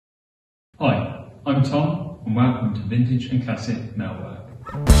Hi, I'm Tom and welcome to Vintage and Classic Metalwork.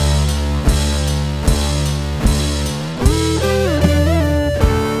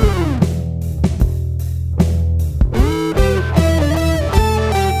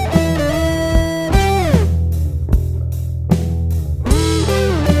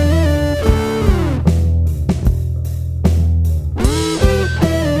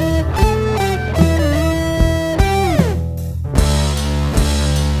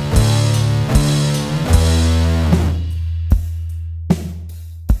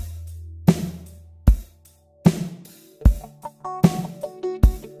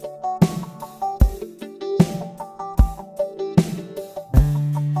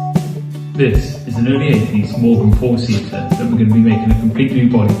 This is an early 80s Morgan 4-seater that we're going to be making a complete new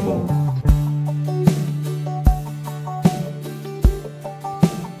body for.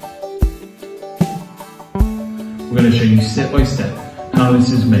 We're going to show you step by step how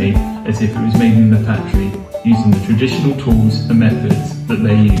this is made as if it was made in the factory using the traditional tools and methods that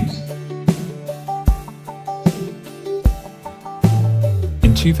they use.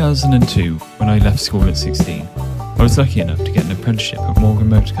 In 2002, when I left school at 16, I was lucky enough to get an apprenticeship at Morgan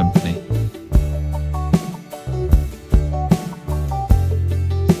Motor Company.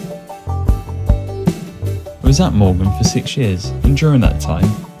 I was at Morgan for 6 years, and during that time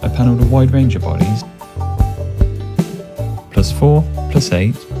I panelled a wide range of bodies: +4,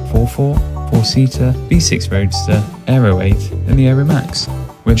 +8, 4-4, 4-seater, V6 Roadster, Aero 8 and the Aero Max.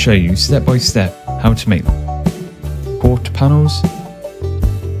 We'll show you step by step how to make quarter panels,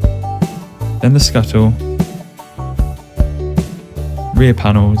 then the scuttle, rear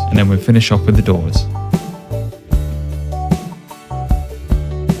panels, and then we'll finish off with the doors.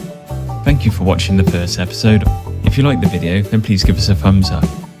 Thank you for watching the first episode. If you liked the video, then please give us a thumbs up.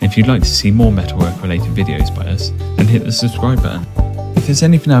 And if you'd like to see more metalwork related videos by us, then hit the subscribe button. If there's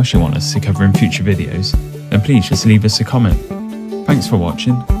anything else you want us to cover in future videos, then please just leave us a comment. Thanks for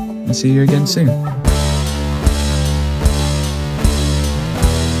watching, and see you again soon.